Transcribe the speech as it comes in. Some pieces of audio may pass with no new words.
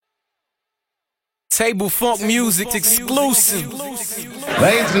Table Funk Music exclusive.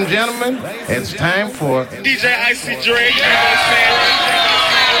 Ladies and gentlemen, it's time for DJ Icy Drake. You know what I'm saying?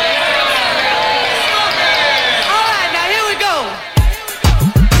 All right, now here we go.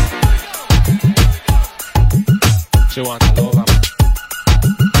 She wants to love him.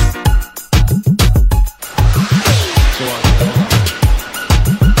 She wants to love him.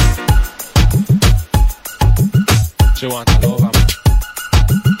 She wants to love him.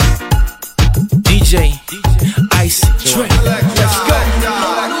 DJ Icy Drake. Let's go.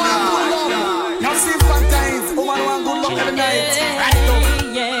 Now see sometimes woman want good luck every night. Right now.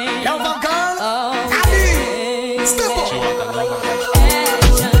 Yo, my girl. Ali. Step up.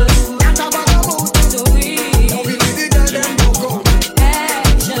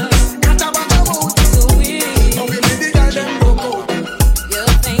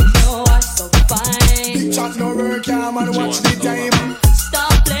 Watch the time.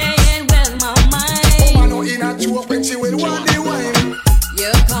 Stop playing with my mind. Oh, I know in a joke when she will want the wine.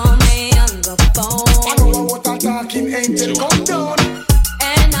 You call me on the phone. I know what I'm talking ain't till come down.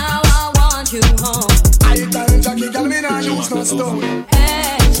 And now I want you home. I tell Jackie, girl, me nah use no stone.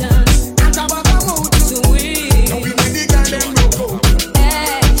 Action, At a bag of mood, sweet. now we make the girl them broke out.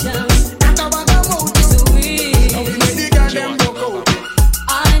 Action, At a bag of mood, sweet. now we make the girl them broke out.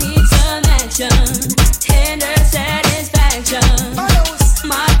 I need some action, tender satisfaction.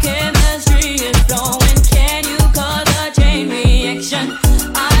 My chemistry is flowing. Can you cause a chain reaction?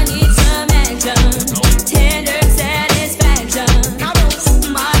 I need some action, tender satisfaction.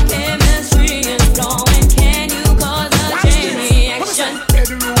 My chemistry is flowing. Can you cause a chain reaction?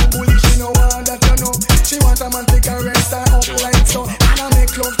 Bedroom bully, she no want that you know. She want a man take her rest her up like so. And I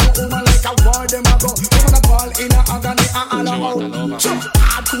make love to woman like a war them a go. Woman a ball in a agony and all out.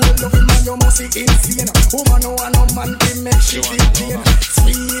 Hardcore loving man you must see insane. Woman no want no man to make she feel pain.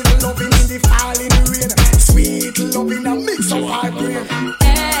 Sweet loving in the falling rain. Sweet loving a mix of hard brain.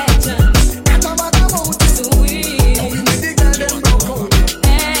 Action, At a bag of mouth, sweet. now we make the girl them broke out.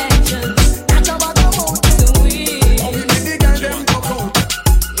 Action, At a bag of mouth, sweet. now we make the girl them broke out.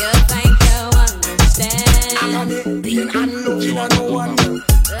 You think you understand? Agony, pain and loving a no one.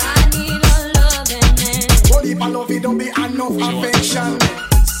 I need a loving man. But if I love it, don't be enough affection.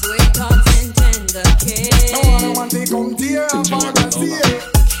 Sweet talks and tender kiss. No one want to come tear apart and see it.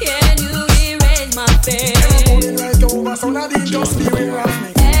 Can you erase my face? Coming right over, so now they just be aware of me.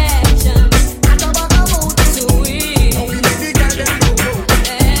 Action, At a bag of mouth, sweet. now we make the girl them broke out.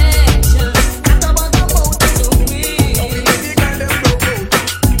 Action, At a bag of mouth, now sweet. we make the girl them broke out.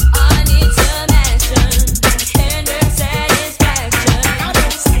 I need some action, tender satisfaction.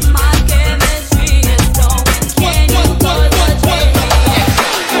 My chemistry is flowing. Can you cause a chain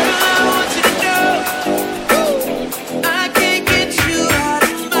reaction? I can't get you out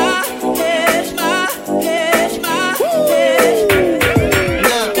of my head, my head, my head.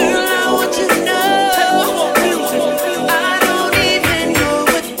 Girl, I want you to know I don't even know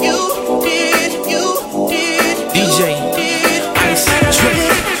what you did. DJ Icy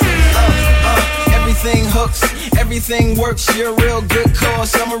Drake. Everything hooks, everything works. You're a real good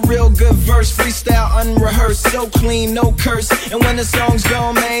cause. I'm a real good verse. Freestyle unrehearsed, so clean, no curse. And when the song's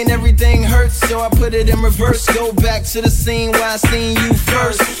gone, man, everything hurts. So I put it in reverse. Go back to the scene where I seen you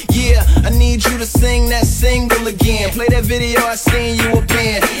first. Yeah, I need you to sing that single again. Play that video, I seen you a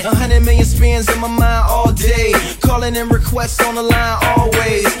band. 100 million spins in my mind all day. Calling in requests on the line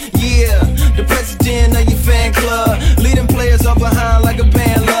always. Yeah, the president of your fan club. Leading players up behind like a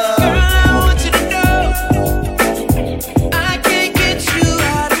band love. Girl, I want you to know I can't get you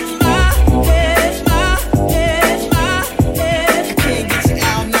out of my head, my head, my head. Can't get you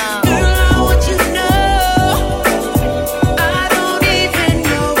out now. Girl, I want you to know I don't even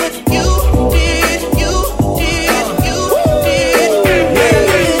know what you did.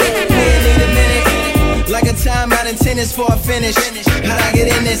 Need a minute, like a timeout in tennis for a finish. How'd I get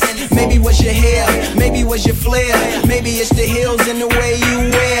in this? Maybe was your hair, maybe was your flair. Maybe it's the heels and the way you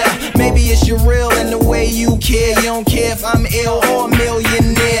wear. Maybe it's your real and the way you care. You don't care if I'm ill or a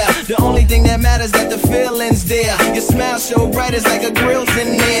millionaire. The only thing that matters that the feeling's there. Your smile so bright, it's like a grill's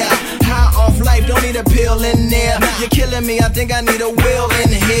in there. High off life, don't need a pill in there. You're killing me, I think I need a will in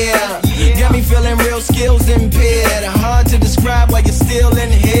here. Got me feeling real skills impaired. Hard to describe why you're still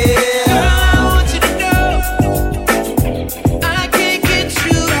in here. Girl, I want you to know I can't get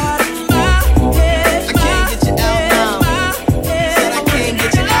you out of my head. I can't get you out now. Said I can't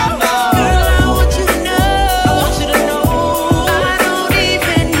get you out now. Girl, I want you to know I don't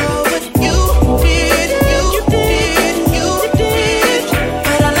even know what you did.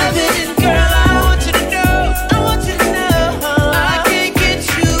 But I love it. Girl, I want you to know I can't get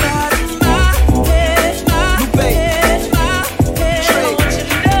you out of my head.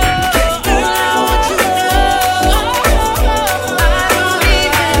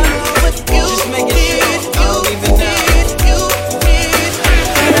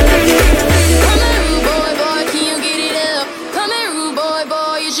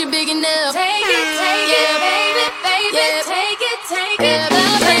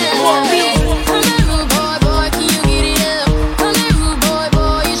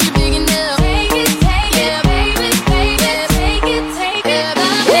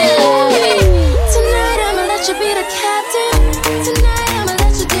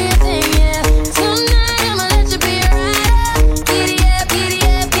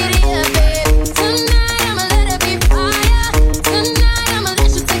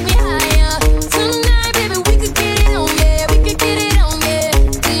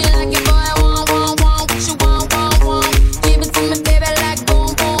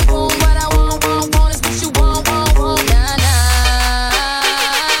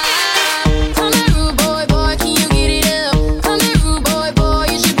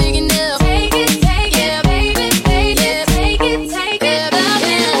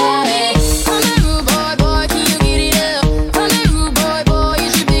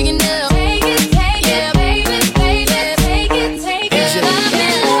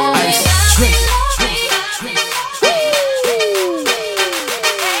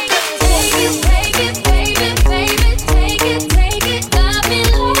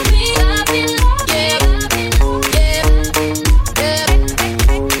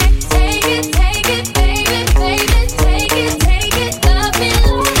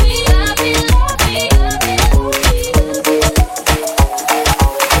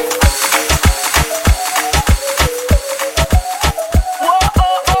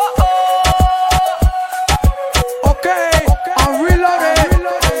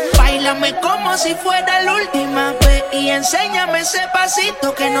 como si fuera la última vez y enséñame ese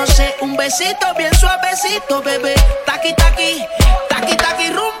pasito que no sé, un besito bien suavecito, bebé. Taqui, taqui, taqui, taqui,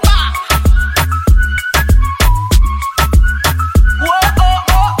 rumba.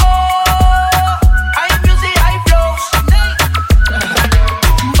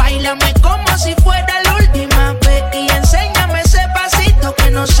 Báilame como si fuera la última vez y enséñame ese pasito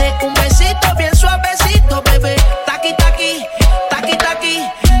que no sé, un besito bien suavecito, bebé. Taqui, taqui, taqui, taqui,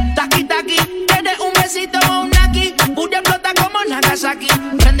 taqui, taqui. ¿Quieres un besito o un naki? Booty explota como Nagasaki.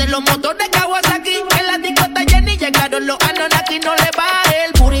 Prende los motores Kawasaki. En la discota Jenny llegaron los Anunnaki. No le baje,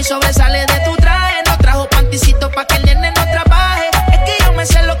 el booty sobresale de tu traje. No trajo panticito pa' que el nene no trabaje. Es que yo me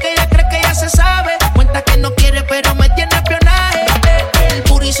sé lo que ella cree que ya se sabe. Cuenta que no quiere pero me tiene espionaje. El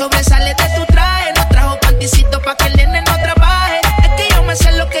booty sobresale de tu traje. No trajo panticito pa' que el nene no trabaje. Es que yo me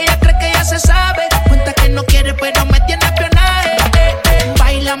sé lo que ella cree que ya se sabe. Cuenta que no quiere pero me tiene espionaje.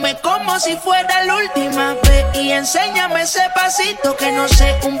 Báilame como si fuera la última vez y enséñame ese pasito que no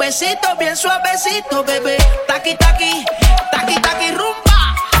sé, un besito bien suavecito, bebé. Taqui, taqui, taqui, taqui, rumba.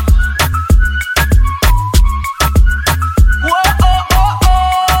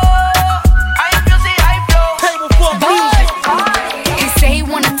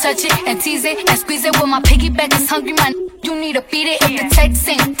 Touch it and tease it and squeeze it. When my piggyback is hungry, man, you need to beat it. If the text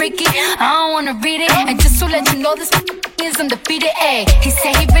ain't freaky, I don't wanna read it. And just to let you know, this is undefeated. Ayy, he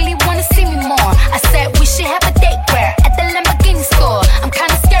said he really wanna see me more. I said we should have a date where at the Lamborghini store. I'm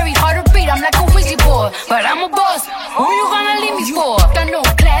kinda scary, hard to read. I'm like a Ouija board, but I'm a boss. Who you gonna leave me for? Got no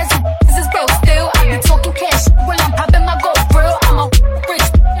class, this is broke still. I be talking cash when I'm popping my gold grill. I'm a rich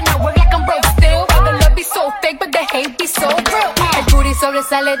and I work like I'm broke still. The love be so fake, but the hate be so real.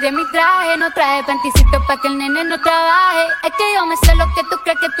 Sobresale de mi traje, no traje panticito pa' que el nene no trabaje. Es que yo me sé lo que tú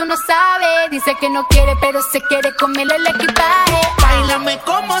crees que tú no sabes. Dice que no quiere, pero se quiere comerle el equipaje. Báilame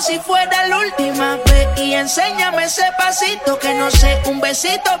como si fuera la última vez y enséñame ese pasito que no sé, un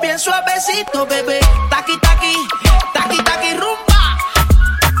besito bien suavecito, bebé. Taqui, taqui, taqui, taqui, rumba.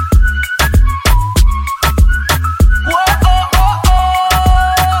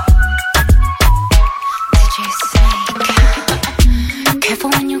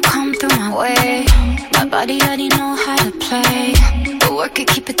 When you come through my way, my body already know how to play. But work it,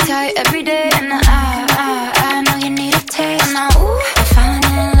 keep it tight every day. And I know you need a taste. Now, ooh, I'm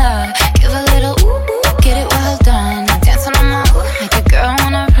falling in love. Give a little ooh, get it well done. Dancing on my ooh, make a girl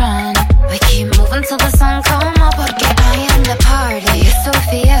wanna run. We keep moving till the sun come up. Porque I am the party. It's so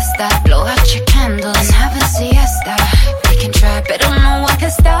fiesta. Blow out your candles and have a siesta. We can try, but no one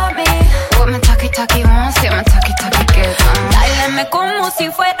can stop me. What my talkie wants, yeah, my talkie gets on. Báilame como si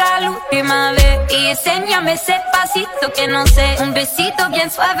fuera la última vez y enséñame ese pasito que no sé, un besito bien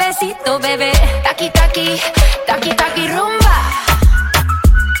suavecito, bebé. Taqui, taqui, taqui, taqui, rumba.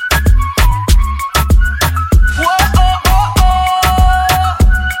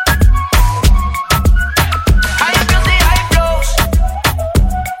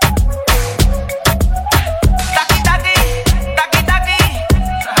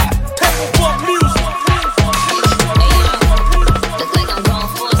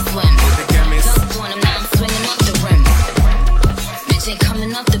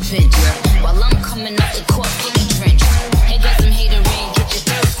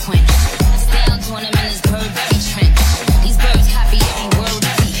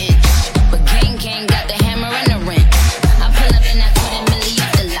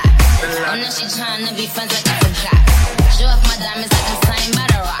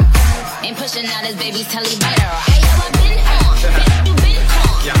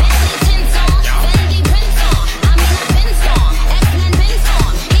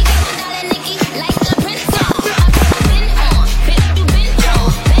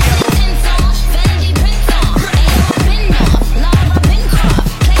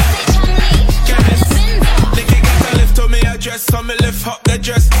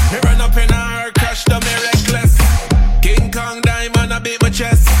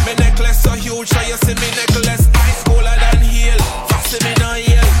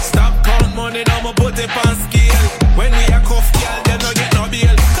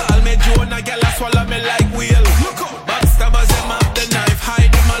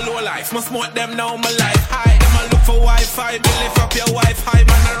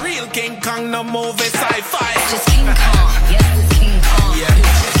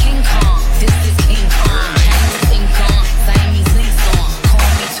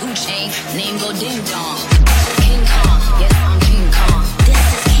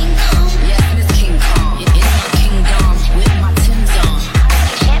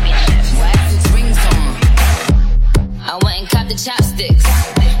 Chopsticks,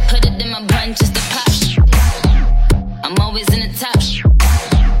 put it in my bun just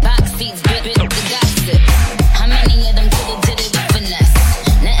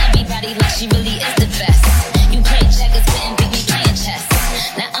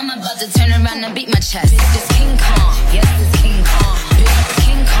to turn around and beat my chest. This King Kong, yes, this King Kong. Bitch,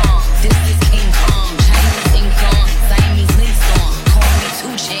 King Kong, this is King Kong. Chinese ink on, Siamese links on. Call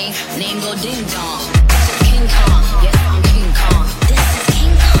me 2 Chain, name go ding dong. This King Kong, yes, I'm King Kong. This is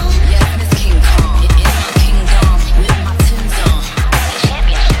King Kong, yes, this King Kong. In my kingdom, with my Timbs on.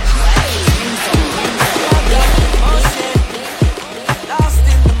 Championship, rings on. Lost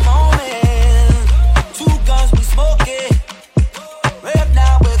in the moment. 2 guns we smoking. Right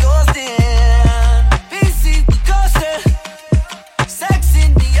now we're ghosting. BC we ghosting. Sex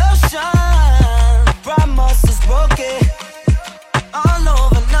in the ocean. Promise is broken. All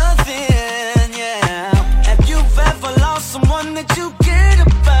over nothing, yeah. Have you ever lost someone that you cared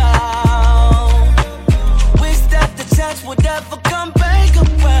about? Wish that the chance would ever come back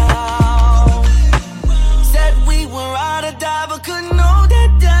around. Said we were out of die, but couldn't hold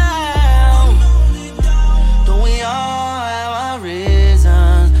that down. Don't we all have our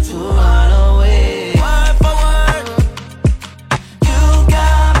reasons to run away? Word for word, you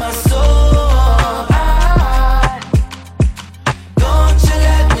got my soul. Don't you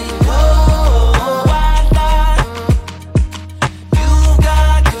let me go. Why not? You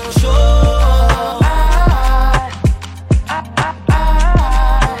got control.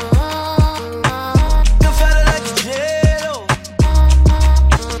 You felt like a jello.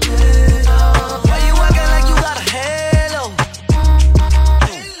 Why you acting like you got a halo?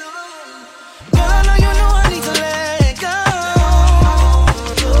 Girl, I know I need to let go.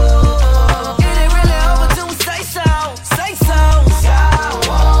 It ain't really over till we say so. Say so.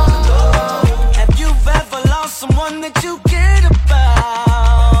 Have you ever lost someone that you cared about?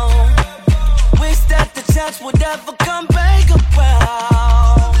 Wish that the chance would ever come back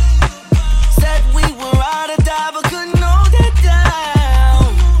around. Said we were out of die, but couldn't hold that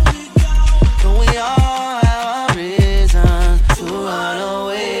down. Don't we all have our reasons to run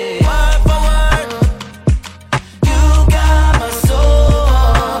away? Word for word, you got my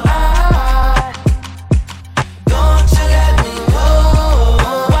soul. Don't you let me go.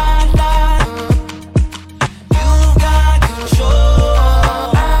 Why not? You got control.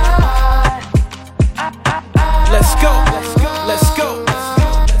 Let's go, let's go, let's go.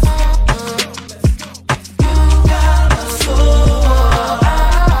 You got my soul.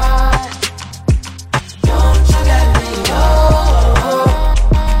 Don't you let me go.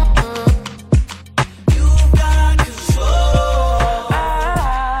 You got control.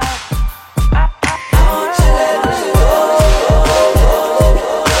 Don't you let me go.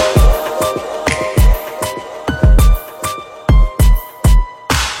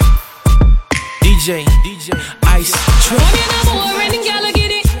 DJ Ice Trip. When you know more and girl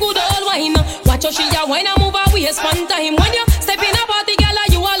get it, good old wine. Watch how she a wine and move her waist one time. When you step in a party, girl,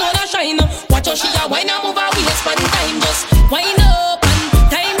 you alone a shine. Watch how she a wine and move her waist one time. Just wine up and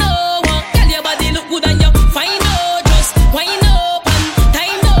time now. Girl, your body look good and you fine now. Just wine up and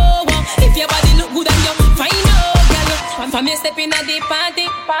time now. If your body look good and you fine now, girl. From you step in a the party,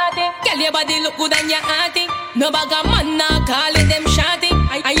 girl, your body look good and you hearty. No bag of man now call it them shawty.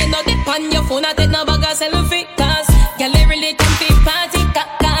 And you know dip on your phone and take no bag of selfie. Cause girl, you really comfy party.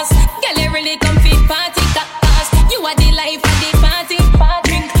 Cause girl, you really comfy party. Cause you are the life of the party.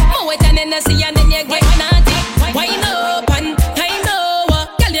 Drink more wet and Hennessy and then you get naughty. Wine up and time now.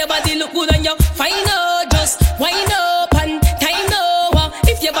 Girl, your body look good and you fine now. Just wine up and time now.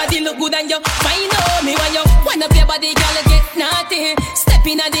 If your body look good and you fine now, me want you wind up your body, girl, get naughty. Step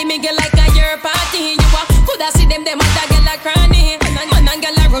in at the middle like a year party. You are coulda see them other girl a cranny. Man and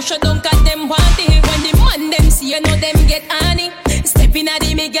girl a rush you down 'cause them want it. When the man them see you know them get honey. Step in at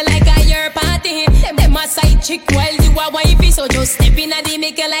the middle like a year party. Them a side chick while you a wifey. So just step in at the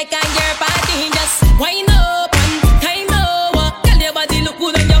middle like a year party. Just wind up and time now. Girl, your body look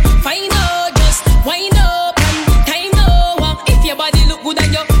good and you fine now. Just wind up and time now. If your body look good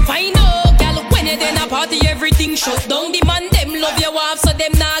and you fine now, girl, when you in a party everything shut down. The man them love your wife so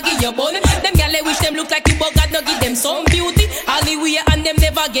them nah give you bun. Them girl they wish them look like you but God no give them some beauty. All the way and them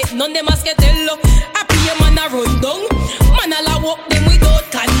never get none. Them ask you tell happy a man a run down. Man a la walk them without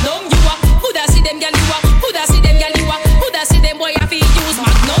condom. You a coulda see them girl, you a coulda see them girl, you a coulda see them boy a fi use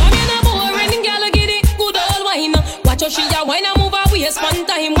magnum. I mean a boring girl get it good old wine. Watch how she a wine and move her waist one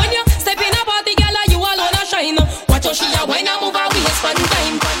time. When you step in a party, girl, you alone a shine. Watch how she a wine and move her waist one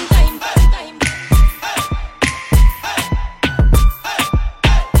time.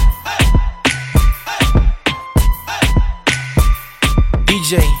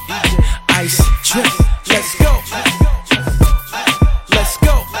 DJ Ice Trip. Let's go. Let's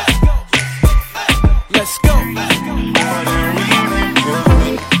go. Let's go.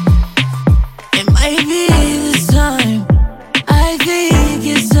 It might be this time. I think think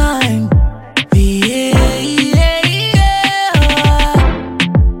it's time.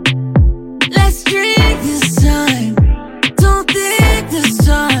 Let's drink this time. Don't think this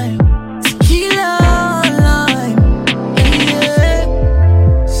time. Tequila lime.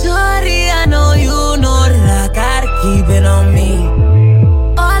 Sorry, I know you know that I gotta keep it on me.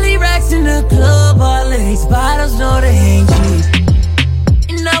 All the racks in the club, all of these bottles know they ain't cheap.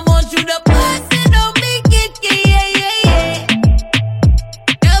 And I want you to pass it on me, yeah.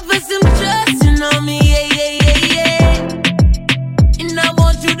 Yeah, put some trust on me, yeah. And I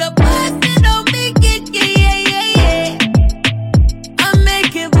want you to pass it on me, yeah. I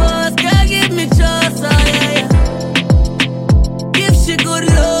make it boss, girl, give me trust, oh yeah. Give she good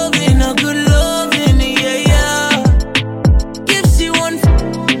loving, a good loving, yeah. Give she one,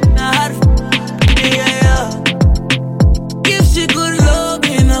 not yeah. Give she good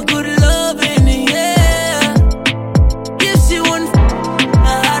loving, a good loving, yeah. Give she one,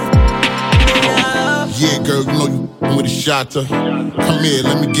 not yeah. Yeah, girl, you know you with a shotter. Come here,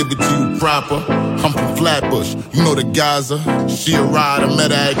 let me give it to you proper. I'm from Flatbush, you know the Gaza. She a ride, I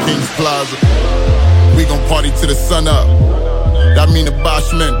met her at King's Plaza. We gon' party till the sun up. That mean the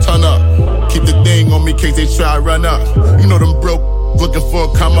boss men turn up. Keep the thing on me in case they try to run up. You know them broke, looking for a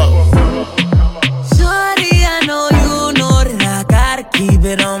come up. Shorty, I know you know that I gotta keep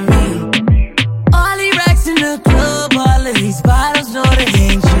it on me. All the racks in the club, all of these bottles know they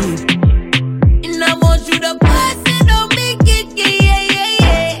ain't cheap. And I want you to pass it on me, yeah.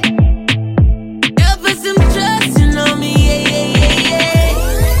 Yeah, put some trust on me, yeah.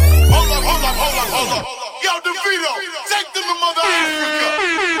 Hold up. Yo, DeVito, take them to Mother Africa.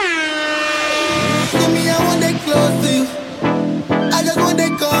 Give me, I want that close to you. I just want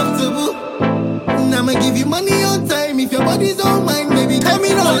that comfortable. And I'ma give you money on time. If your body's on mine, baby, come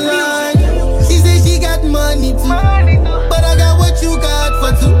in online. She say she got money too, but I got what you got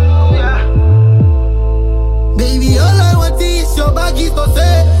for two. Baby, all I want is your baggy to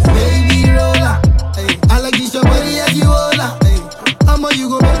say, baby, roller. Hey, I like this your body as you roller. Hey, how much you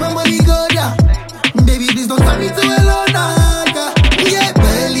go make my money go down? Baby, please don't turn me to a loner. Yeah,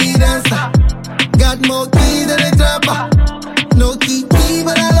 belly dancer. Got more keys than a trapper. No key,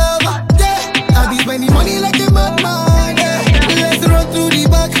 but I love her. Yeah, I be spending money like a madman. Yeah, let's run through the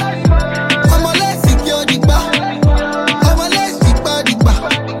back. I'ma let's secure the bar. I'ma let's the bar.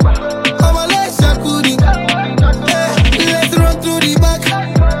 I'ma let's shakuri. Yeah, let's run through the back.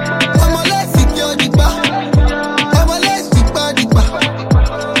 I'ma let's secure the bar. I'ma let's the bar.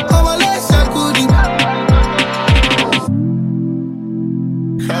 I'ma let's shakuri.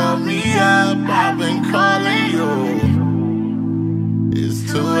 Call me up, I've been calling you. It's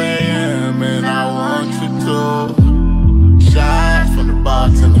 2 a.m. and I want you to shot from the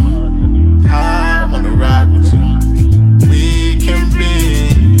bartender. I wanna ride with you. We can be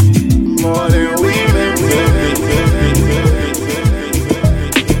more than we meant to be.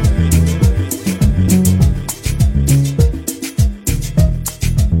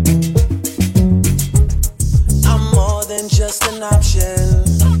 I'm more than just an option.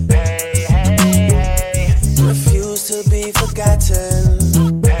 Refuse to be forgotten.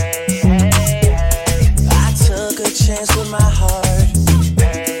 I took a chance with my heart,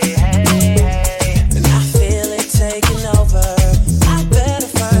 and I feel it taking over. I better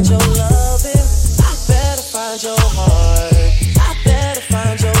find your loving. I better find your heart. I better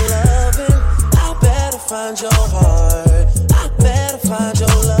find your loving. I better find your heart. I better find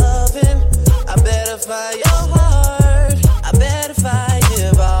your loving. I better find your heart. I better find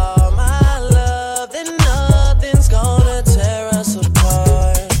give all my love. Then nothing's gonna tear us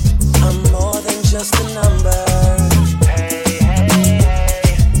apart. I'm more than just a number.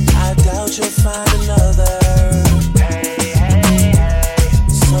 I doubt you'll find another.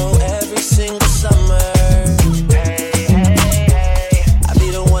 So every single summer, I'll be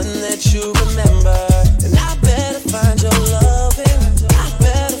the one that you remember. And I better find your loving. I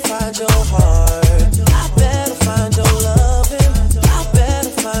better find your heart. I better find your loving. I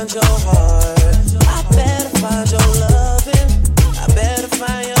better find your heart. I better find your loving. I better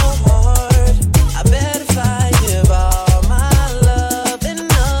find your heart. I better find give all my love. And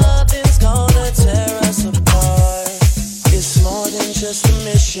nothing's gonna tear us apart. It's more than just a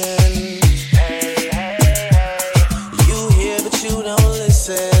mission. You hear but you don't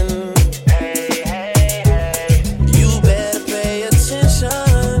listen. You better pay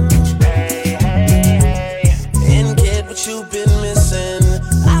attention and get what you've been missing.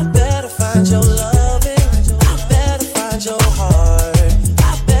 I better find your loving. I better find your heart.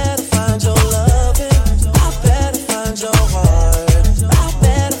 I better find your loving. I better find your heart. I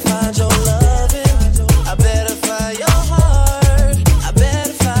better find your loving. I better find your heart.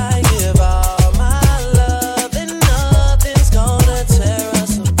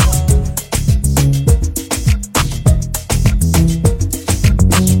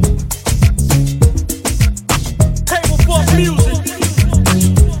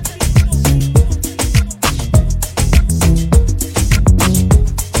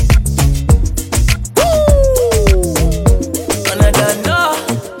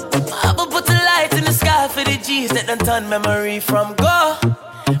 turn memory from go.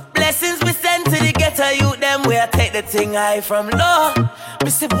 Blessings we send to the ghetto youth, them where I take the thing high from low. Me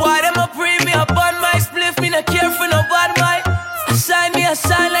say boy, them a pre me up on my spliff, me not care for no bad mind. I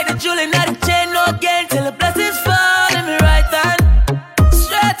shine like the jewel in the chain, no gain till the blessings fall in me right hand.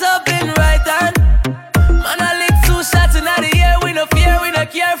 Straight up in right hand. Man, I lick 2 shots in the air, we no fear, we no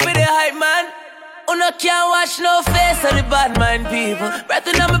care for the hype man. No can't watch no face of the bad mind people. Breath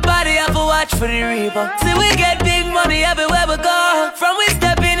in my body, I have a watch for the reaper. See we get big money everywhere we go. From we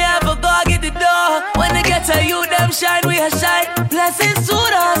step in, have a go get the door. When they get to you, them shine, we a shine. Blessings to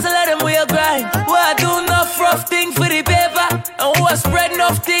the hustle, let them we a grind. We a do enough rough thing for the paper, and we a spread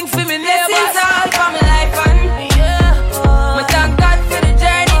enough thing for me neighbors. Blessings all for my life and my thank God for the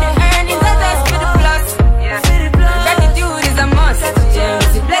journey, the earnings, and that's for the plus. Gratitude is a must.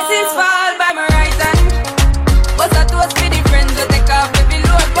 Blessings fall by my right hand. But I toast for the friends that take off every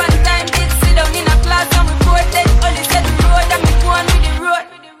load. One time did sit down in a class and we both then only said the road and me go on with the road.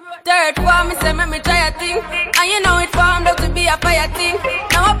 Third form, me say me try a thing, and you know it formed out to be a fire thing.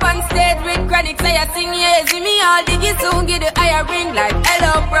 Now up on stage with chronic say I sing, yeah. See me all diggy soon, get the higher ring like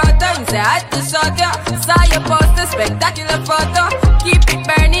hello brother. You say I had to shot ya, saw your poster, spectacular photo. Keep it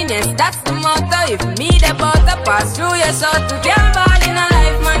burning, yes, that's the motto. If me the butter pass through your soul to get ball in a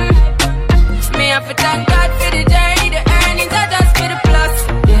life, man. Me have to thank God for the journey, the earnings are just for the plus.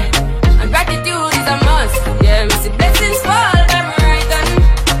 Yeah, and gratitude is a must. Yeah, me see blessings fall by my right hand.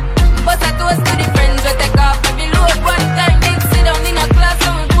 But I toast to the friends that take off every load. One time they sit down in a class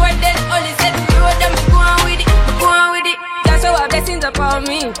and we board then only said the road and we go on with it, we go on with it. Just show our blessings upon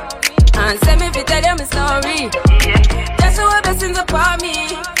me, and send me to tell them a story. Just show our blessings upon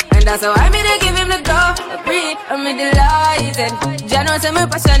me, and that's how I made to give him the go. Breathe, I'm delighted. Jano say my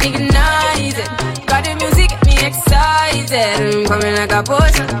passion ignited. Got the music get me excited. I'm coming like a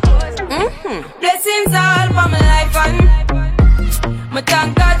potion. Blessings all for my life and my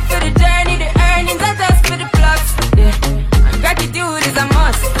thank God for the journey, the earnings are just for the plus. Yeah, and gratitude is a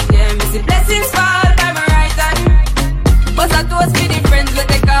must. Yeah, me see blessings fall by my right hand. But I toast for the friends that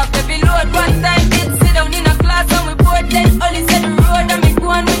take off every load. One time did sit down in a class and we both then only said the road and me go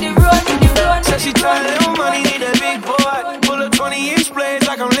on with the road, with the road. Said she try a little money, need a big boy. Pull up 20-inch blades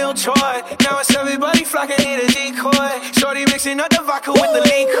like I'm Lil Troy. Now it's everybody flocking, need a decoy. Shorty mixing up the vodka with the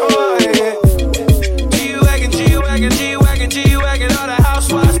liquor. G-Wagon, G-Wagon, G-Wagon, G-Wagon. All the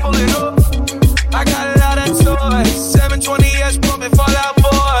housewives pulling up. I got a lot of toys. 720S pumping Fallout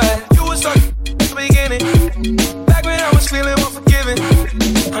Boy. You was talking at the beginning. Back when I was feeling unforgiving.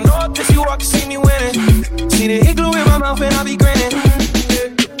 I know up this you walk to see me winning. See the igloo in my mouth and I be grinning.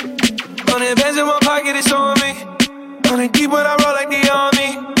 100 bands in my pocket, it's on me. 100 deep when I roll like the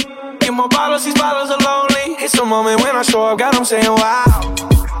army. Get more bottles, these bottles are lonely. It's a moment when I show up, God, I'm saying wow.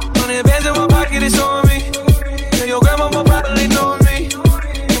 100 bands in my pocket, it's on me. Tell your grandma will probably know me.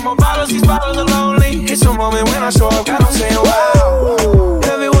 Get more bottles, these bottles are lonely. It's a moment when I show up, God, I'm saying wow.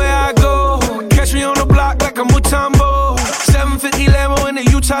 Everywhere I go, catch me on the block like a Mutombo. 750 Lambo in the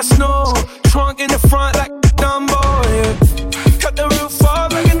Utah snow. Trunk in the front like Dumbo, yeah. Cut the roof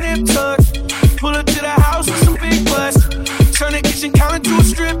off like a nip tuck. Pull up to the house with some big butts. Turn the kitchen counter to a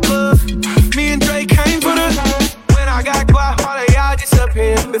strip club. Me and Drake came for the. When I got quiet, all of y'all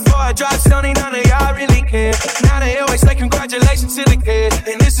disappeared. Before I dropped Sony, none of y'all really care. Now they always say congratulations to the kid.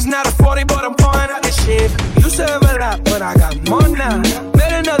 And this is not a 40, but I'm pouring out this shit. Used to have a lot, but I got more now.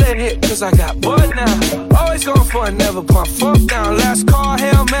 Made another hit, cause I got bored now. Always going for it, never pump fuck down. Last call,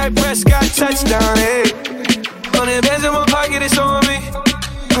 Hail Mary, Prescott, touchdown, hey. 100 bands in my pocket, it's on me.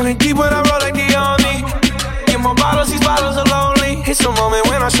 100 deep when I roll like the army. Get more bottles, these bottles are lonely. It's a moment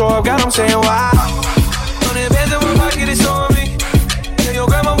when I show up, God, I'm saying wow. 100 bands in my pocket, it's on me. Tell your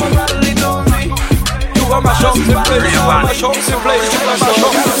grandma will probably know me. You want my show, you want my show, you want my show.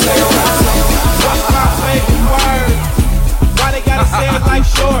 What's my favorite word? Why they gotta say it like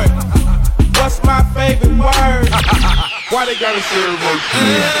short? What's my favorite word? Why they gotta say it like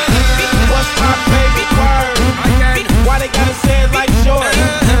short? What's my favorite word? Why they gotta say it like short?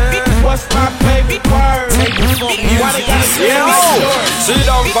 What's my favorite word? Why they gotta say it like short? Sit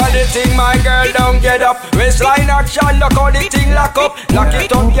down for the thing, my girl, don't get up. Waistline action, look how the thing lock up. Lock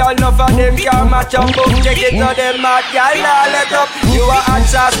it up, y'all, enough of them can't match up. Check it to them mad, y'all, now let up. You a hot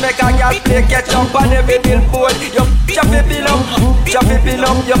sauce, make a y'all play ketchup on every billboard. You chop it pin up, chop it pin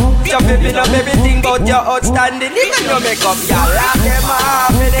up, you chop it pin up. Everything about your outstanding, even your makeup, y'all. Lock them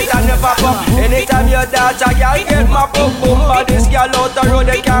off, anytime you pop up. Anytime you dance, a y'all get my pop boom. But this girl out the road,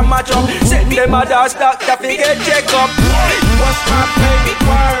 they can't match up. Send them a dance, doctor, figure check up. What's my favorite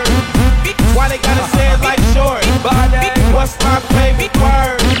word? Why they gotta say it like short? What's my favorite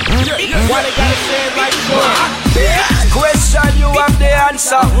word? Why they gotta say it like short?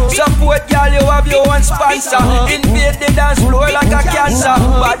 answer. Support girl, you have your own sponsor. Invade the dance floor like a cancer.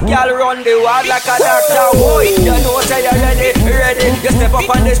 Bad girl run the world like a doctor. Boy, you know say you're ready, ready. You step up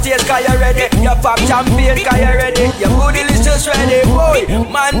on the stage 'cause you're ready. You pop champagne 'cause you're ready. Your booty is just ready, boy.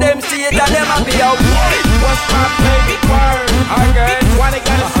 Man, them see it and them happy out. What's my favorite word? Again. Why they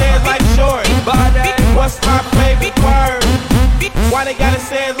gotta say it like short? What's my favorite word? Why they gotta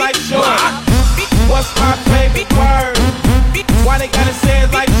say it like short? What's my favorite word? Why they gotta say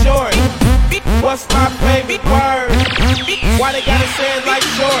it like short? What's my favorite word? Why they gotta say it like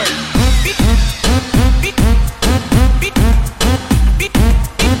short?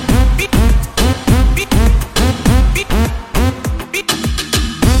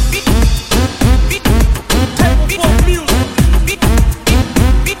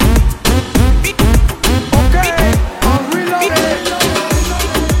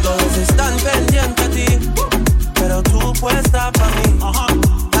 Todos están pendientes a ti, pero tú puestas para mí,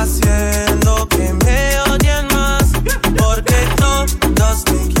 haciendo que me odien más.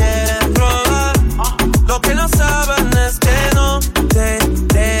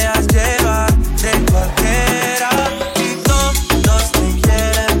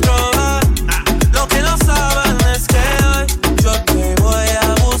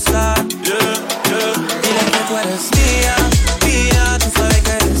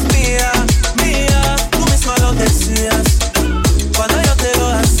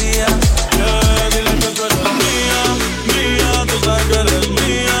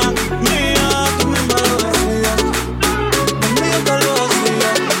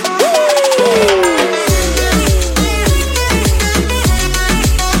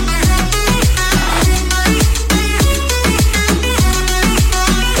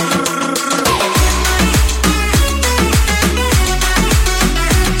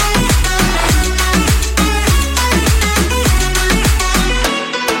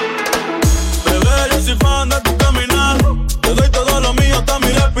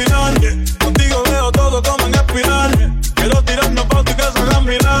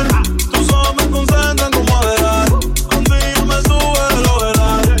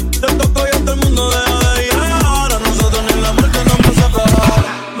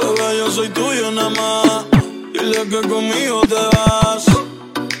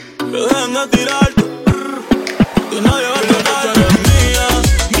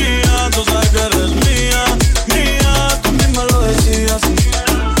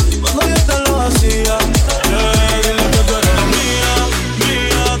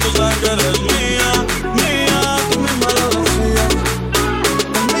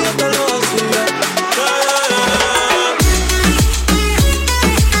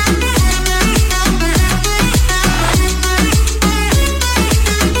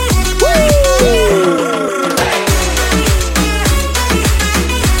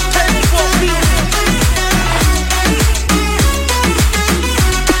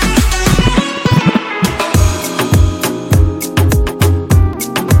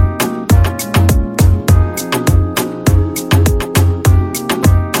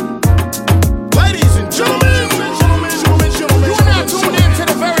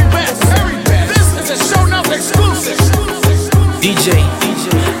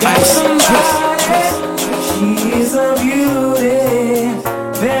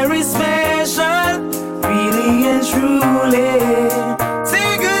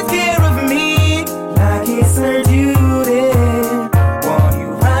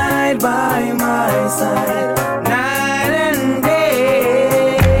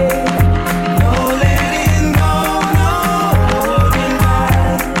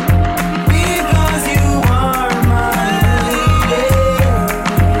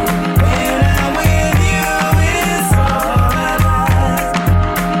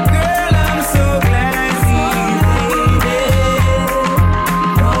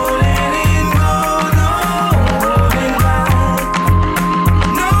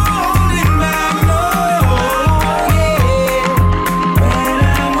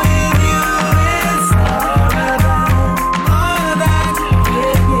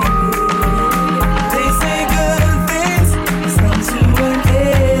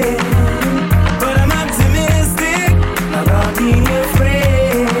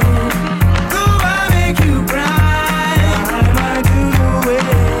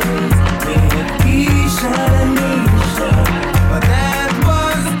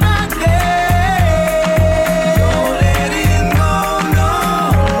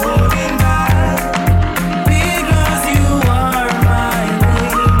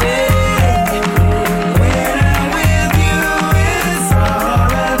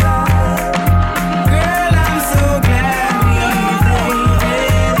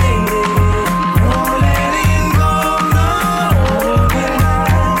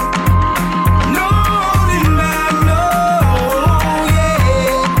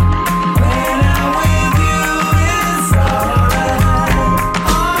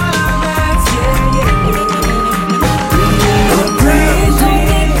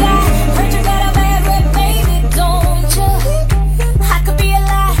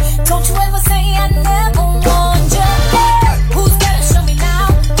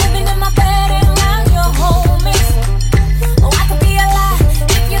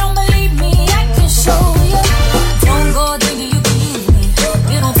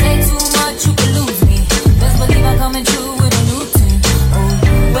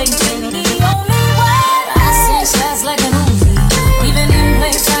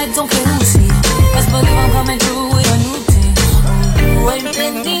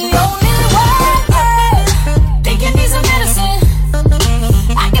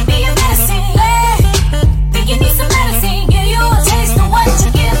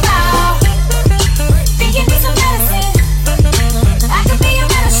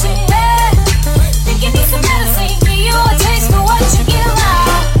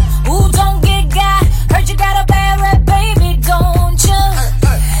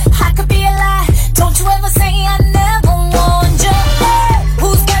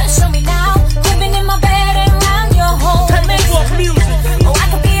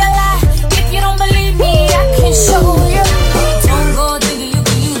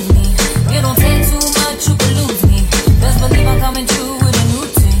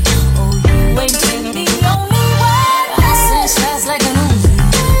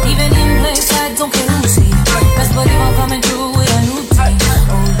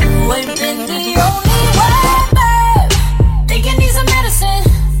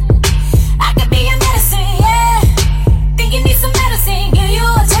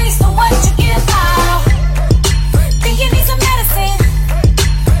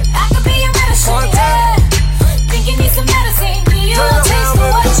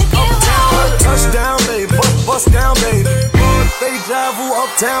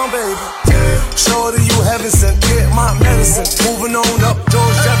 Down, baby. Shorty, you heaven sent. Get my medicine. Moving on up,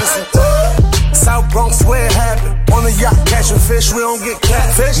 George Jefferson. South Bronx, where it happened. On the yacht, catching fish, we don't get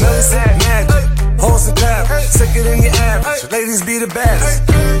catfish. Medicine, magic. Horse and crab, sicker than your average. Ladies be the baddest.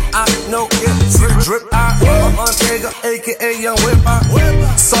 I know it, drip. I'm Montega, aka Young Whip.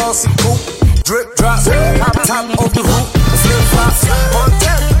 Saucy coupe, drip, drop. Top of the hoop, flip flop.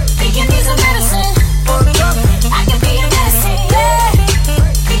 Montana. You give me some medicine. I can be your medicine, yeah.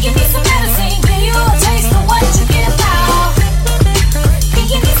 You give me some medicine, give you a taste of what you give out. You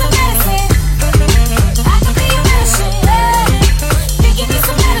give me some medicine. I can be your medicine, yeah. You give me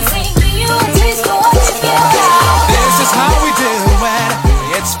some medicine, give you a taste of what you give out. This is how we do it.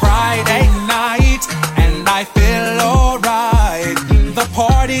 It's Friday night, and I feel alright. The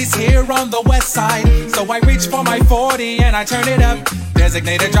party's here on the west side, so I reach for my 40 and I turn it up.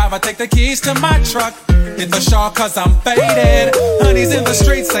 Designated driver, take the keys to my truck. Hit the shawl cause I'm faded. Honey's in the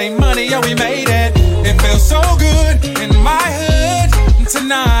streets, say money, yeah we made it. It feels so good in my hood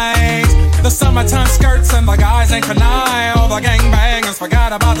tonight. The summertime skirts and the guys ain't canine. All the gangbangers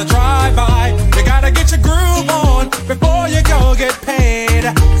forgot about the drive-by. You gotta get your groove on before you go get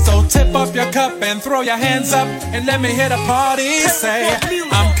paid. So tip up your cup and throw your hands up and let me hear the party say,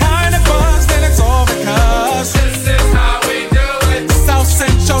 I'm kinda buzzed and it's all because this is how we do it. South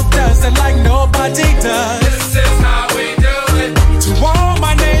Central does it like nobody does. This is how we do it. To all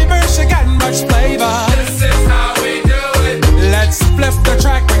my neighbors, you got much flavor. This is how we do it. Let's flip the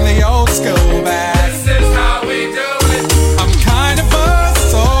track, bring the old school back. This is how we do it. I'm kind of buzzed,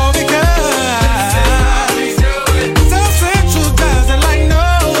 so because this is how we do it. South Central does it like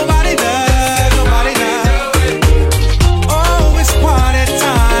nobody does. Nobody does. Oh, it's party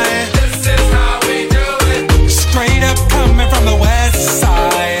time. This is how we do it. Straight up coming from the west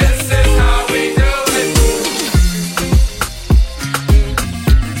side. This is how we do it.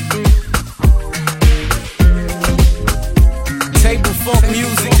 Table Funk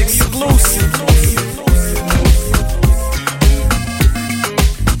Music exclusive.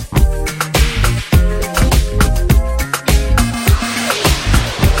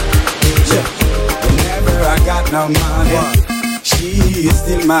 Whenever I got no money, she is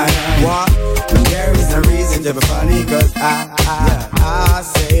still my honey. And there is no reason to be funny, cause I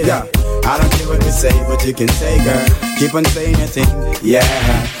say that. I don't care what you say, but you can say, girl. Keep on saying your thing, yeah.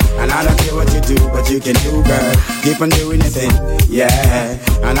 And I don't care what you do, but you can do, girl. Keep on doing your thing, yeah.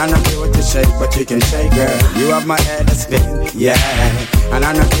 And I don't care what you shake, but you can shake, girl. You have my head to spin, yeah. And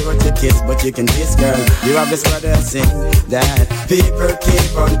I don't care what you kiss, but you can kiss, girl. You have this brother sing that. People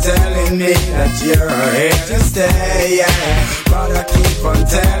keep on telling me that you're here to stay, yeah. But I keep on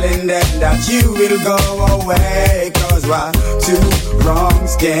telling them that you will go away. Cause why two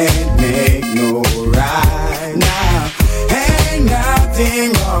wrongs can't make no right now. Ain't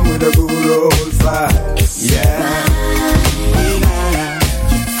nothing wrong with a good old fight, yeah.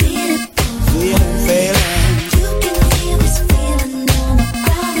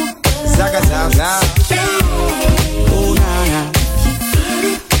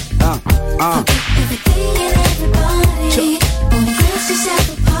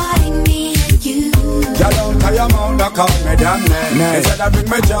 Call me damn name. Instead of bring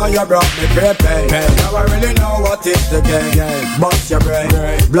me joy, you brought me pain. Now I really know what is the game. Bust your brain,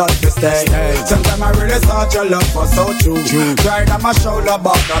 blood to stay. Sometimes I really thought your love was so true. Cried on my shoulder,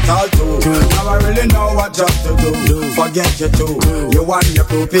 but not all too. Now I really know what just to do. Forget you too. You want your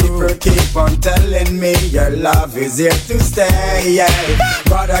proof. People keep on telling me your love is here to stay, yeah.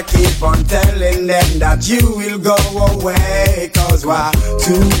 But I keep on telling them that you will go away. Cause why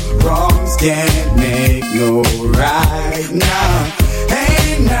two wrongs can't make no right now.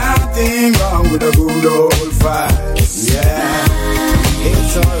 Ain't nothing wrong with a good old fight, yeah.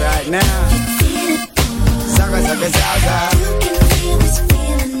 It's alright now. Saga, saga, saga. You can feel this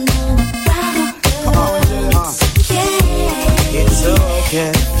feeling all around us. It's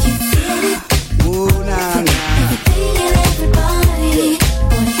okay. Ooh, nah, nah. Everybody,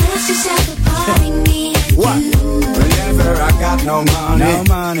 wanna catch yourself a party, me and you. Whenever I got no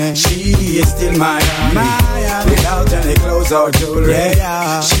money, she is still my honey. Without any clothes or jewelry,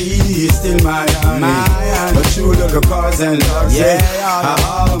 she is still my honey. But you look the cause and love,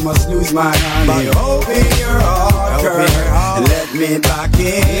 I almost lose my honey. But open your heart, girl, and let me back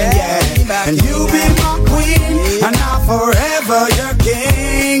in, yeah. And you be my queen, and I'll forever your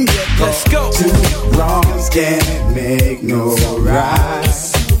king. Let's go. Two wrongs can't make no right.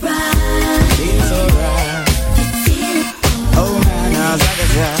 It's alright. Oh, nah, nah,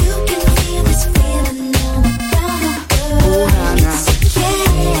 you can feel this feeling all around the world. Oh, nah, nah.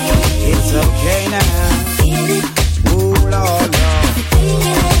 It's okay now. Ooh, Lord, Lord.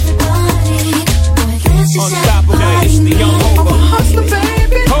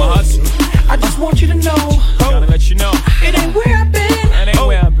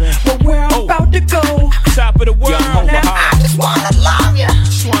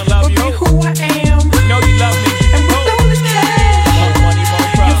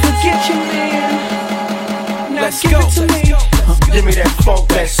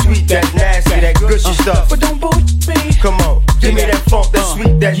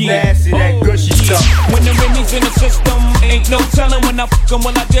 sweet, that nasty, that gushy stuff. When the Remy's in the system, ain't no telling when I fuck 'em,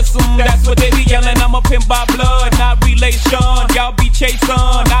 when I diss 'em. That's what they be yelling. I'm a pimp by blood, not relation. Y'all be chasing,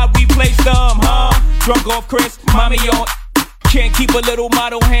 I replace them, huh? Drunk off Chris, mommy on. Can't keep a little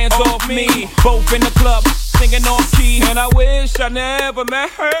model hands off me. Both in the club, singing off key. And I wish I never met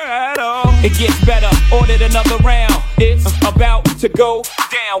her at all. It gets better, ordered another round. It's about to go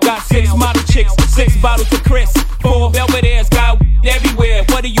down. Got 6 model chicks, 6 bottles of Chris. 4 Belvedere's, got everywhere.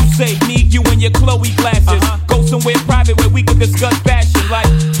 What do you say? Need you in your Chloe glasses. Go somewhere private where we can discuss fashion. Like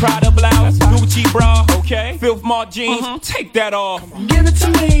Prada blouse, Gucci bra, okay? Filth Mark jeans, take that off. Give it to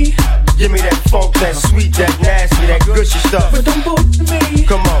me. Give me that funk, that sweet, that nasty, that gushy stuff. But don't bullshit me.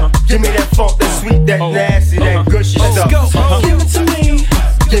 Come on, give me that funk, that sweet, that nasty, that gushy stuff. Give it to me.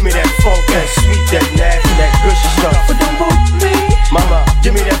 Give me that funk, that sweet, that nasty, that gushy stuff. But don't bullshit me. Mama,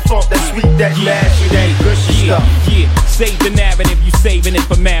 give me that funk, that sweet, that nasty, that gushy stuff. Yeah, save the narrative, you saving it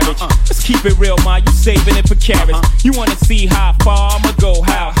for marriage. Let's keep it real, ma, you saving it for carrots. You wanna see how far I'ma go,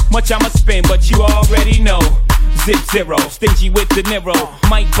 how much I'ma spend, but you already know. Zip zero, stingy with the Niro.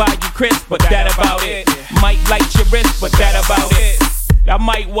 Might buy you crisp, but that about it. Might light your wrist, but that about it. I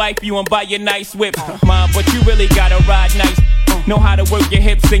might wipe you and buy you nice whip, mom, but you really gotta ride nice. Know how to work your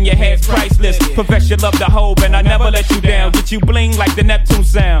hips and your head's priceless. Profess your love to hold, and I never let you down. Get you bling like the Neptune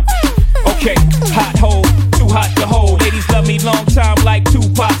sound. Okay, hot hold, too hot to hold. Ladies love me long time like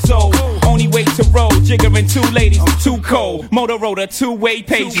Tupac soul. Only way to roll, jiggering 2 ladies, too cold. Motorola, 2-way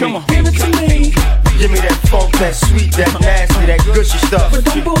page. Come on, give it to me. Give me that funk, that sweet, that nasty, that gushy stuff. But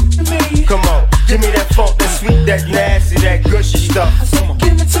don't bullshit me. Come on, give me that funk, that sweet, that nasty, that gushy stuff.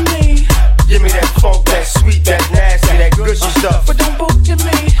 Give it to me. Give me that funk, that sweet, that nasty, that gushy stuff. But don't bullshit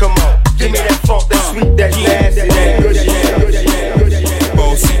me. Come on, give me that funk, that sweet, that nasty, that gushy stuff.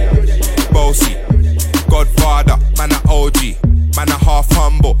 Bossy, bossy, Godfather, man a OG, man a half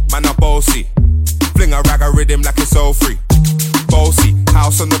humble, man a bossy. Fling a rag a rhythm like it's all free. Bossy,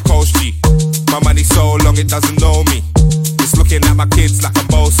 house on the coast G. My money so long it doesn't know me. It's looking at my kids like I'm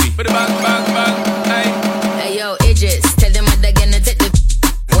bossy. Hey yo, Idris, tell them what they're gonna take the.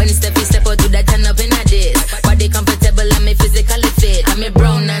 When step out to that turn up in a this. Body comfortable and me physically fit. I'm a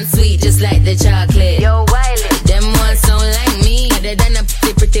brown and sweet just like the chocolate. Yo, Wiley, them ones sound like me. Other than a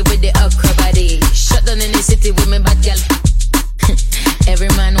pretty with the okra body. Shut down in the city with me bad girl. Every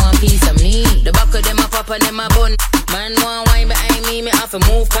man want piece of me. The back of them a pop and them a bun. Man want wine behind me have to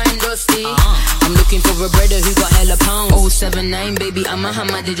move kind dusty. I'm looking for a brother who got hella pounds. 079 baby, I'm a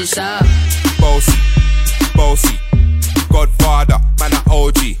hammer, did you shop? Bossy, bossy, Godfather, man a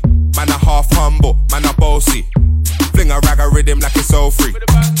OG, man a half humble, man a bossy. Fling a rag a rhythm like it's all free.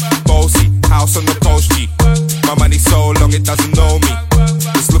 Bossy, house on the coast G. My money so long it doesn't know me.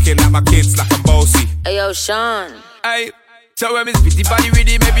 It's looking at my kids like I'm bossy. Hey yo, Sean. Hey, so when me spitty body with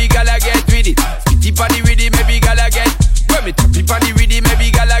it, maybe gala get with it. Spitty body with it, maybe gala get. When me tappy body with it,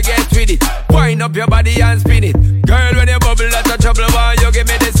 maybe gala get with it. Wind up your body and spin it. Girl, when you bubble out of trouble, why you give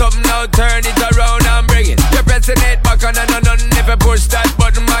me this something now? Turn it around and bring it. You're pressing it back on and on. If you push that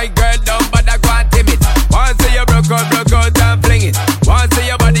button, my girl, down, but I can't tame it. Once you broke out and fling it. Once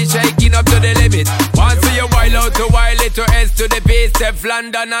your body shaking up to the limit. Once you wild out to wild it to S to the base, Steph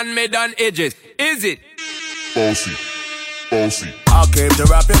London and mid on edges. Is it? Bossy, bossy. I came to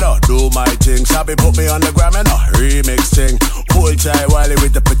rap it up, do my thing. Sabi put me on the gram and a remix thing. Hold tight Wiley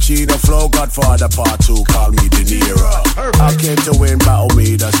with the Pacino flow. Godfather part 2, call me De Niro. I came to win, battle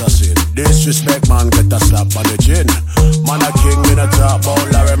me, that's a sin. Disrespect man, get a slap on the chin. Man a king in a top, oh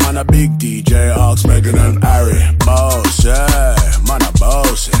Larry. Man a big DJ, Ox, Megan and Harry. Boss, yeah, man a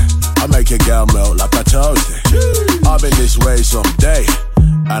boss. I make your girl melt like a toasty. I'll be this way someday,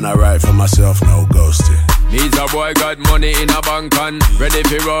 and I write for myself, no ghosting. Needs a boy got money in a bank on. Ready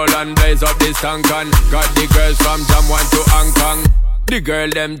for roll and blaze up this tank on. Got the girls from Jamwan to Hong Kong. The girl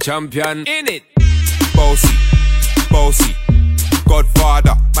them champion in it. Bossy, bossy,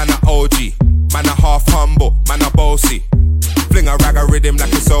 Godfather, man a OG, man a half humble, man a bossy. Fling a rag a rhythm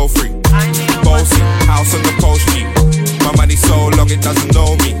like it's all free. Bossy, house on the coast G. My money so long it doesn't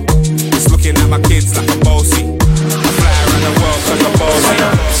know me. It's looking at my kids like I'm bossy. I fly around the world like a bossy.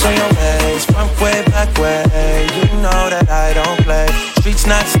 Swing your ways, front way, back way. You know that I don't play. Streets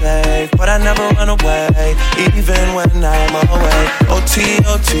not safe, but I never run away, even when I'm away. OT,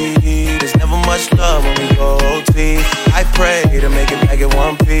 OT, there's never much love when we go OT. I pray to make it back in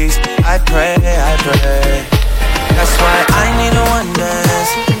one piece. I pray, I pray. That's why I need a one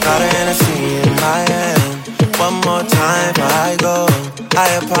dance. Got a Hennessy in my hand. One more time before I go.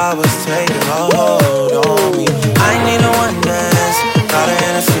 Higher powers taking a hold on me. I need a one dance. Got a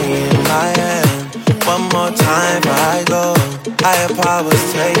Hennessy in my hand. One more time before I go. Higher powers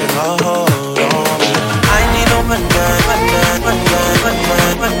power's taking a hold on me. I need a one dance, one dance, one dance, one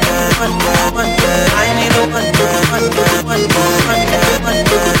dance, one dance, one dance, one dance. I need a one dance, one dance, one dance, one dance, one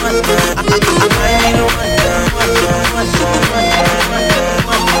dance, one dance. I need a one dance, one dance, one dance, one dance, one dance,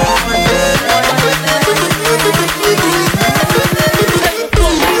 one dance, one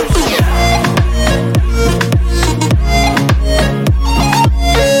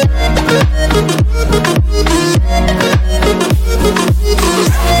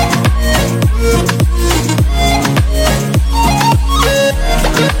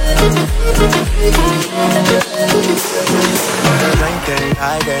drinking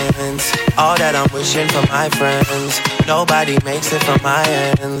guidance, all that I'm wishing for my friends. Nobody makes it from my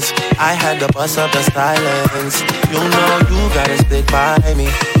ends. I had to bust up the silence. You know you gotta stick by me.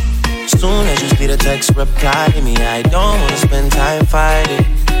 Soon as you see the text, reply me. I don't wanna spend time fighting.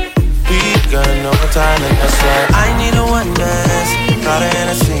 We got no time and that's why I need a one dance. Got a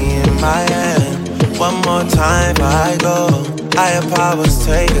Hennessy in my hand. One more time before I go. Higher powers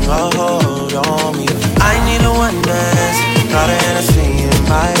taking a hold on me. I need a one dance. Got a Hennessy in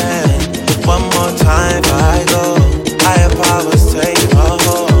my hand. One more time before I go. Higher powers taking a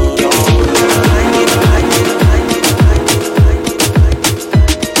hold on me.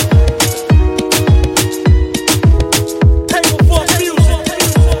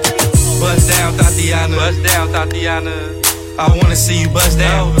 Bust down, Tatiana. I wanna see you bust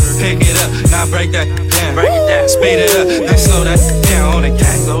down. Pick it up, now break that down. Break it down. Speed it up, then slow that down on the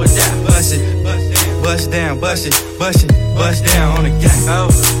gang. Slow it down. Bust it, bust down, bust it, bust it, bust down on the gang.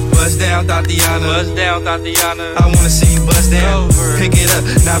 Bust down, Tatiana. Bust down, Tatiana. I wanna see you bust down. Pick it up,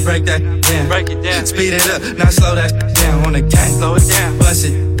 now break that down. Break it down. Speed it up, now slow that down on the gang. Slow it down. Bust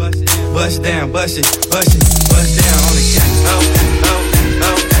it, bust down, bust it, bust it, bust down on the gang.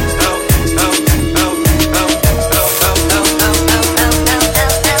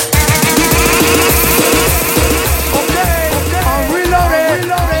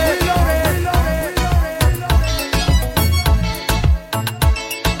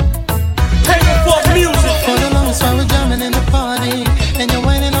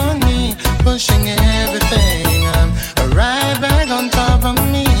 Pushing everything, right back on top of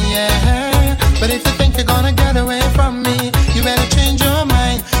me, yeah. But if you think you're gonna get away from me, you better change your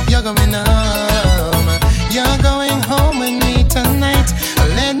mind. You're going home. You're going home with me tonight.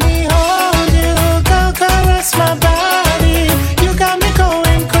 Let me hold you, go caress my body. You got me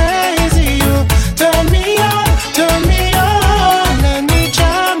going crazy. You turn me on, turn me on. Let me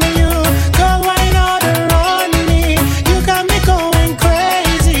charm you, go wine all around me. You got me going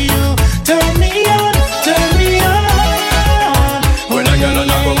crazy. You turn me on, turn me on. When I get on,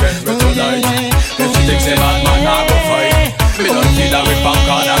 I go get me tonight. If she thinks a bad man, I go fight. Me don't feel that with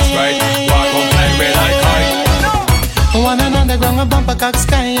popcorn and Sprite. Walk up like me like kite. One another ground a bumper cock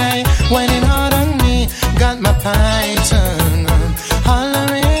sky high, whining hard on me, got my python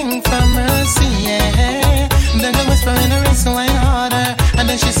hollering for mercy, yeah. Then I whisper in her ear, so whine harder, and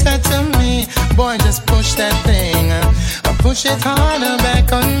then she said to me, boy, just push that thing, push it harder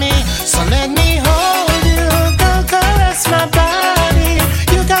back on me. So let me hold you, go caress my body.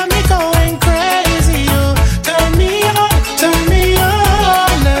 You got me going crazy. You turn me on, turn me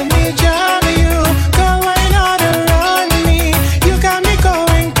on. Let me jam you, go wine all around me. You got me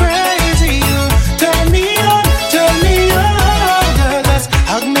going crazy. You turn me on, turn me on. Girl, just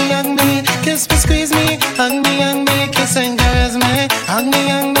hug me, kiss me, squeeze me. Hug me, kiss and caress me. Hug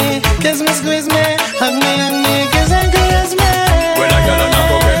me, kiss me, squeeze me. Hug me, kiss and caress me. When I get on, I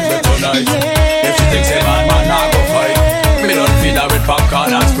go get me tonight. If she thinks a bad man, I go fight. Me don't feel that with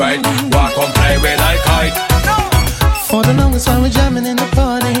popcorn and Sprite. Walk up play with like kite. For the longest while we're jamming in the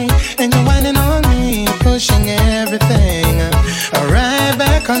party, and you're whining on me, pushing everything right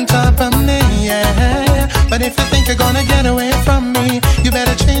back on top of me, yeah. But if you think you're gonna get away from me, you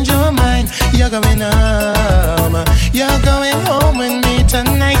better change your mind. You're going home. You're going home with me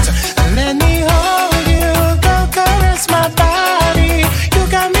tonight. Let me hold you, go caress my body. You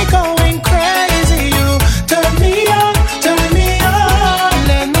got me going crazy. You turn me on, turn me on.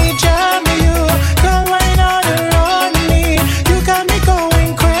 Let me jam you, go right all around me. You got me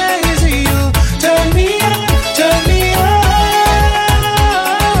going crazy. You turn me on, turn me on.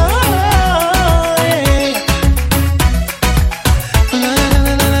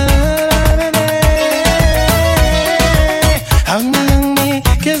 Hug me,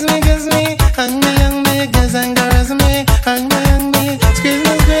 kiss me, hug me, kiss and caress me. Hug me,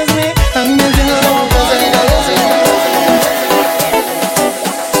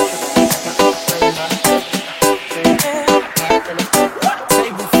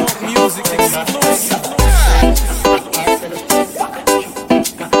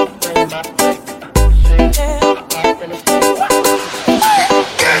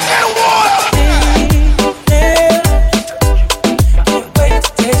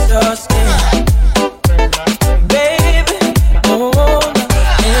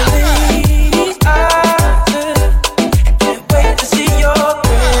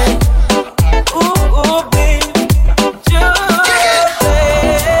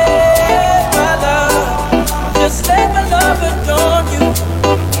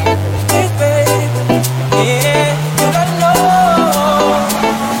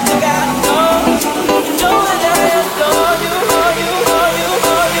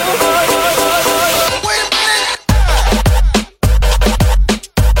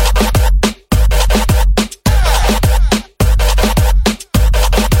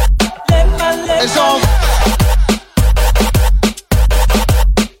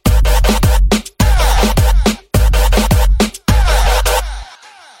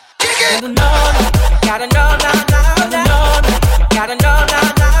 Gotta know, now, now, now. Gotta know, now,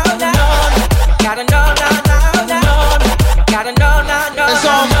 now, now. Gotta know, now, now, now. Gotta know, now, now,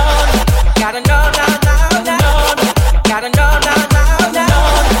 now. Gotta know, now, now, now. Gotta know, now, now, now.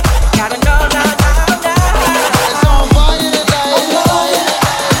 Gotta know, now, now, now. It's on fire today.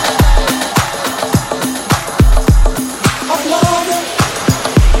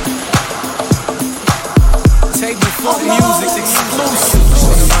 Take me for the music exclusive.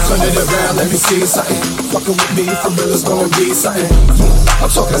 Turn it around, let me see something. Fucking with me, for real is gonna be something. I'm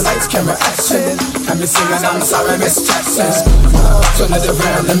talking lights, camera, action. Have me singing, I'm sorry, Miss Jackson. Turn it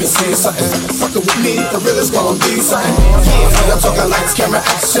around, let me see something. Fucking with me, for real is gonna be something. I'm talking lights, camera,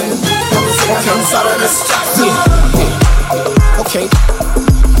 action. Have me singing, I'm sorry, Miss Jackson. Okay.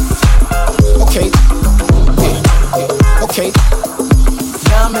 Okay. Okay.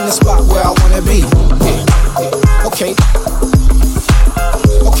 Now I'm in the spot where I wanna be. Okay.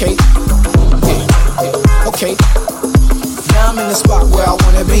 Okay, okay. Now I'm in the spot where I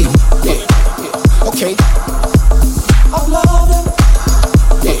wanna be. Okay. I love them.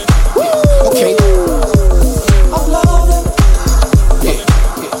 Okay. I love them.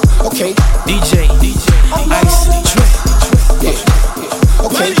 Okay. DJ, Ice Trip.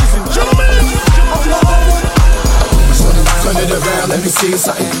 Okay. Ladies and gentlemen. Turn it around, let me see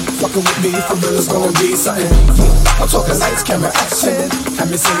something. Fucking with me, for real is gonna be something. I'm talking lights, camera, action. Have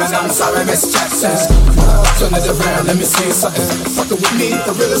me singing, I'm sorry, Miss Jackson. Turn it around, let me see something. Fucking with me,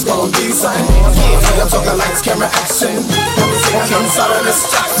 for real is gonna be something. I'm talking lights, camera, action. Have me singing, I'm sorry, Miss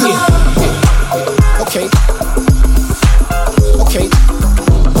Jackson. Okay. Okay.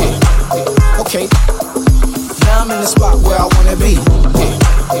 Okay. Now I'm in the spot where I wanna be.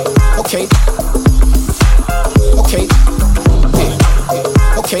 Okay. Okay.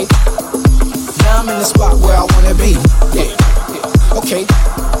 Okay. Now I'm in the spot where I wanna be. Okay.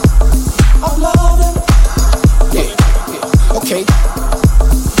 I love them. Okay.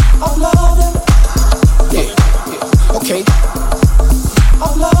 I love them. Okay. I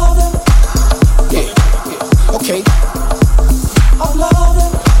love them. Okay. I love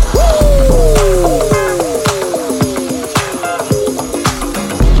them.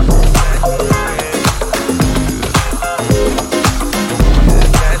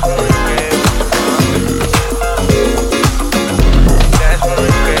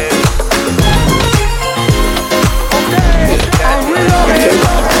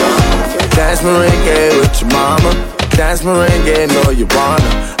 Dance merengue with your mama. Dance merengue, know you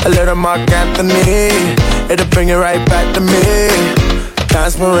wanna. A little Mark Anthony, it'll bring it right back to me.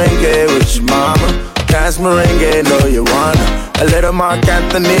 Dance merengue with your mama. Dance merengue, know you wanna. A little Mark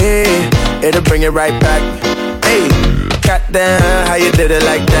Anthony, it'll bring it right back. Hey, goddamn, how you did it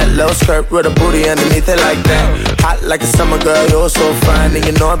like that? Low skirt with a booty underneath it like that. Hot like a summer girl, you're so fine, and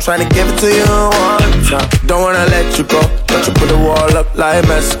you know I'm trying to give it to you one time. Don't wanna let you go, but you put the wall up like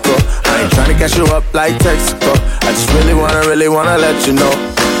Mexico. I ain't trying to catch you up like Texaco. I just really wanna let you know.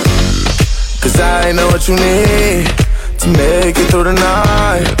 Cause I know what you need to make it through the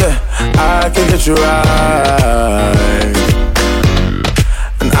night. Yeah, I can get you right.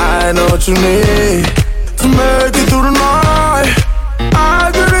 And I know what you need to make it through the night.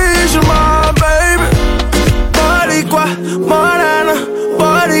 I could ease your mind, baby. Boricua, morena,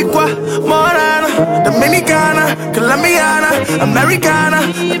 Boricua, morena, Dominicana, Colombiana, Americana,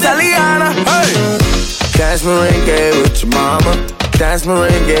 Italiana. Hey, dance merengue with your mama. Dance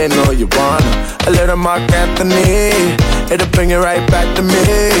merengue, know you wanna. A little Mark Anthony, it'll bring it right back to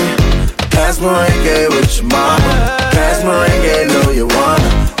me. Dance merengue with your mama. Dance merengue, know you wanna.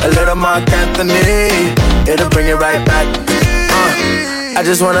 A little Mark Anthony, it'll bring it right back. I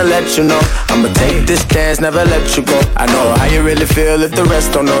just wanna let you know, I'ma take this dance, never let you go. I know how you really feel if the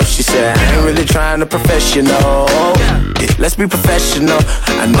rest don't know. She said, I ain't really trying to professional. Yeah, let's be professional.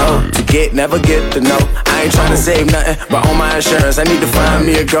 I know, to get, never get to know. I ain't trying to save nothing, but on my insurance, I need to find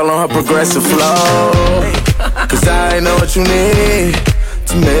me a girl on her progressive flow. Cause I know what you need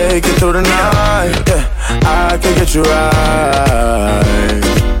to make it through the night. Yeah, I can get you right.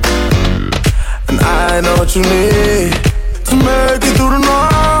 And I know what you need to make it through the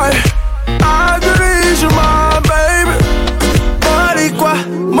night. I could ease your mind, baby. Boricua,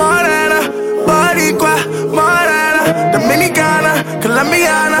 morena, Boricua, morena, Dominicana,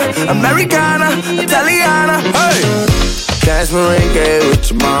 Colombiana, Americana, Italiana. Hey, dance merengue with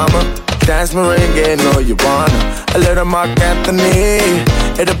your mama. Dance merengue, know you wanna. A little Mark Anthony,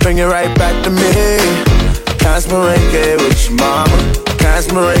 it'll bring it right back to me. Dance merengue with your mama. Dance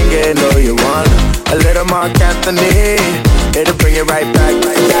merengue, know you wanna. A little Mark Anthony, it'll bring it right back.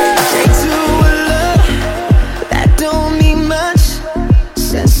 Straight to a love that don't mean much.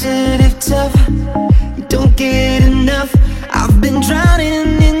 Sensitive tough. You don't get enough. I've been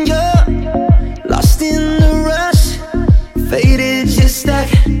drowning in your, lost in the rush, faded, just stuck.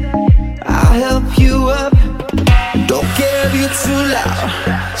 I'll help you up. Don't care if you're too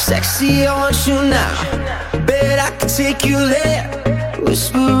loud. Sexy, I want you now. Bet I can take you there.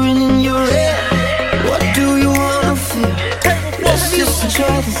 Whispering in your ear. What do you wanna feel? Let's just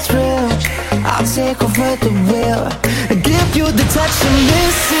enjoy the thrill. I'll take over the wheel and give you the touch you're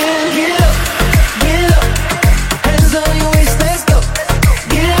missing. Get up, get up. Hands on your waist, let's go.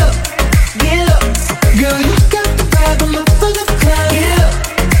 Get up, get up. Girl, you got the vibe, I'm up for the climb. Get up,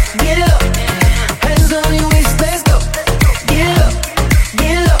 get up. Hands on your waist, let's go. Get up,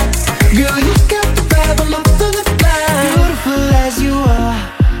 get up. Girl, you got the vibe, I'm up for the climb. Beautiful as you are,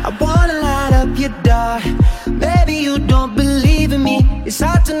 I wanna light up your dark. Baby, you don't believe in me. It's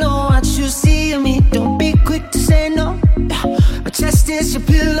hard to know what you see in me. Don't be quick to say no. My chest is your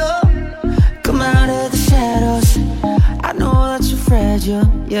pillow. Come out of the shadows. I know that you're fragile,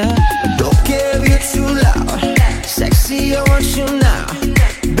 yeah. Don't care if you're too loud. Sexy, I want you now.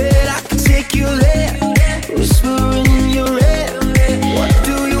 Bet I can take you there. Whispering in your ear. What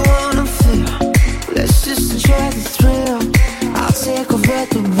do you wanna feel? Let's just enjoy the thrill. I'll take over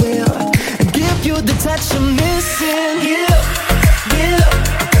the wheel and give you the touch you're missing. Get up, get up.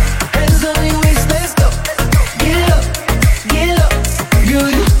 Hands on your waist, let's go. Get up, get up. Girl,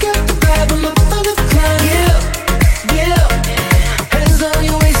 you got the vibe, I'm up for the climb. Get up, get up. Hands on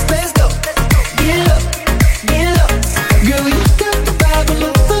your waist, let's go. Get up, get up. Girl, you got the vibe, I'm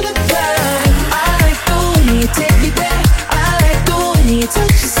up for the climb. I like the way you take me back. I like the way you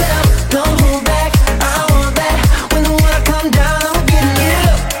touch yourself. Don't hold back, I want that. When the water come down, I'm getting it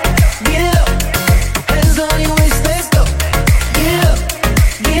up, get up. Hands on your waist, let's go. Get up,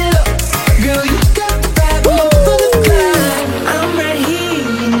 get up. Girl, you got the vibe, I'm up for the climb. I'm right here,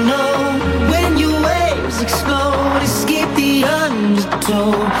 you know. When your waves explode, escape the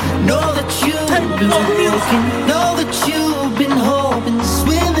undertow. Know that you've been looking, know that you've been hoping,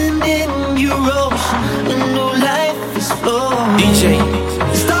 swimming in your ocean. A new life is flowing. DJ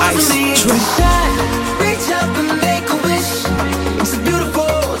Stars Ice are made to Tray. shine. Reach up and make a wish. It's a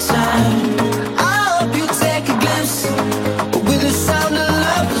beautiful time. I hope you take a glimpse. With the sound of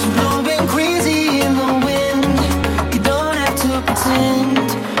love is blowing crazy in the wind. You don't have to pretend.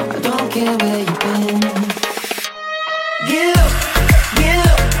 I don't care where you've been. Get up, get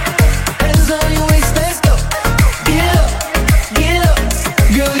up. Hands on your waist, let's go. Get up, get up.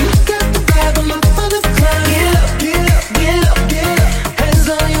 Girl, you got the vibe, I'm up for the climb. Get up, get up, get up, get up. Hands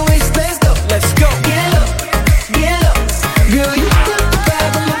on your waist, let's go. Let's go. Get up, get up. Girl, you got the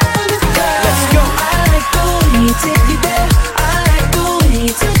vibe, I'm up for the climb. Let's go. I like the way you take me there. I like the way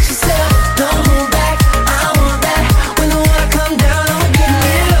you touch yourself. Don't hold back, I want that. When the water come down, I'm getting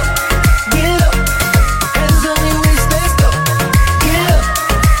it up, get up. Hands on your waist, let's go. Get up,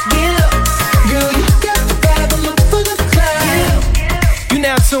 get up. Girl, you got the vibe, I'm up for the climb. You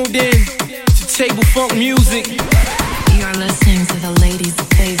now tuned in to Table Funk Music. You're listening to the ladies'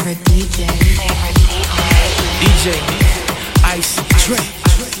 favorite DJ. DJ Ice Tray.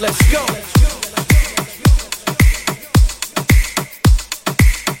 Let's go.